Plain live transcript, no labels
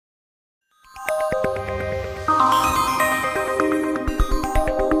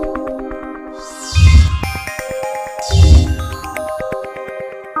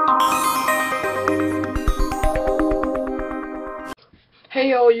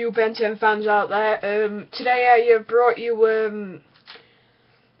you Ben10 fans out there. Today I brought you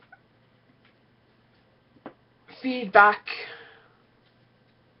feedback,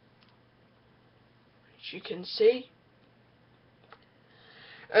 as you can see.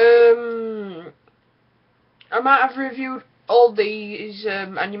 I might have reviewed all these,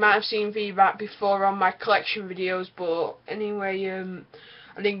 and you might have seen feedback before on my collection videos, but anyway,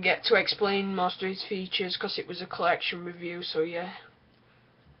 I didn't get to explain most of its features because it was a collection review, so yeah.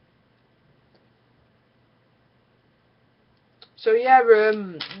 So yeah,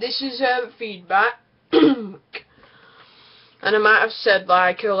 this is feedback, and I might have said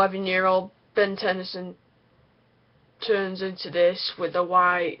like 11-year-old Ben Tennyson turns into this with the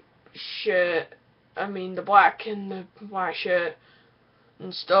white shirt, the black and the white shirt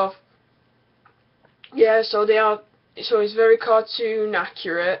and stuff. Yeah, so it's very cartoon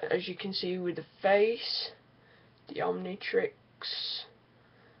accurate, as you can see, with the face, the omnitrix,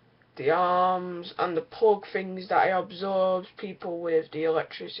 the arms, and the plug things that it absorbs people with, the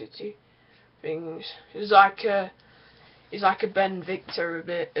electricity things. It's like a Ben Victor a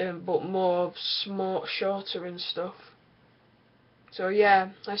bit, but more shorter and stuff. So yeah,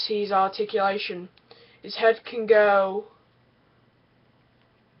 let's see his articulation. His head can go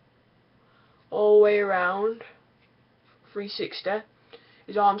all the way around, 360.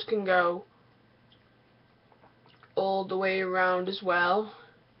 His arms can go all the way around as well.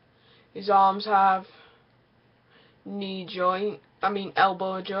 His arms have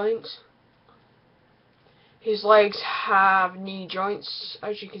elbow joints. His legs have knee joints,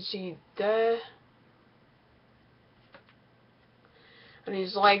 as you can see there. And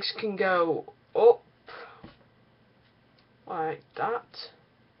his legs can go up like that,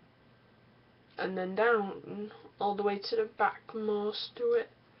 and then down all the way to the back most to it.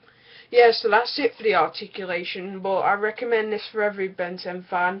 Yeah, so that's it for the articulation, but I recommend this for every Ben10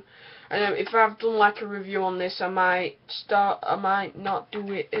 fan. And if I've done like a review on this, I might not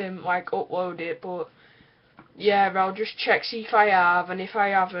do it, upload it, but yeah, I'll just check, see if I have, and if I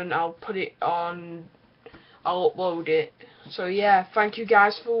haven't, I'll upload it. So yeah, thank you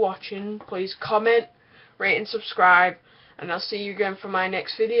guys for watching. Please comment, rate and subscribe, and I'll see you again for my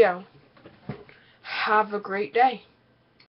next video. Have a great day.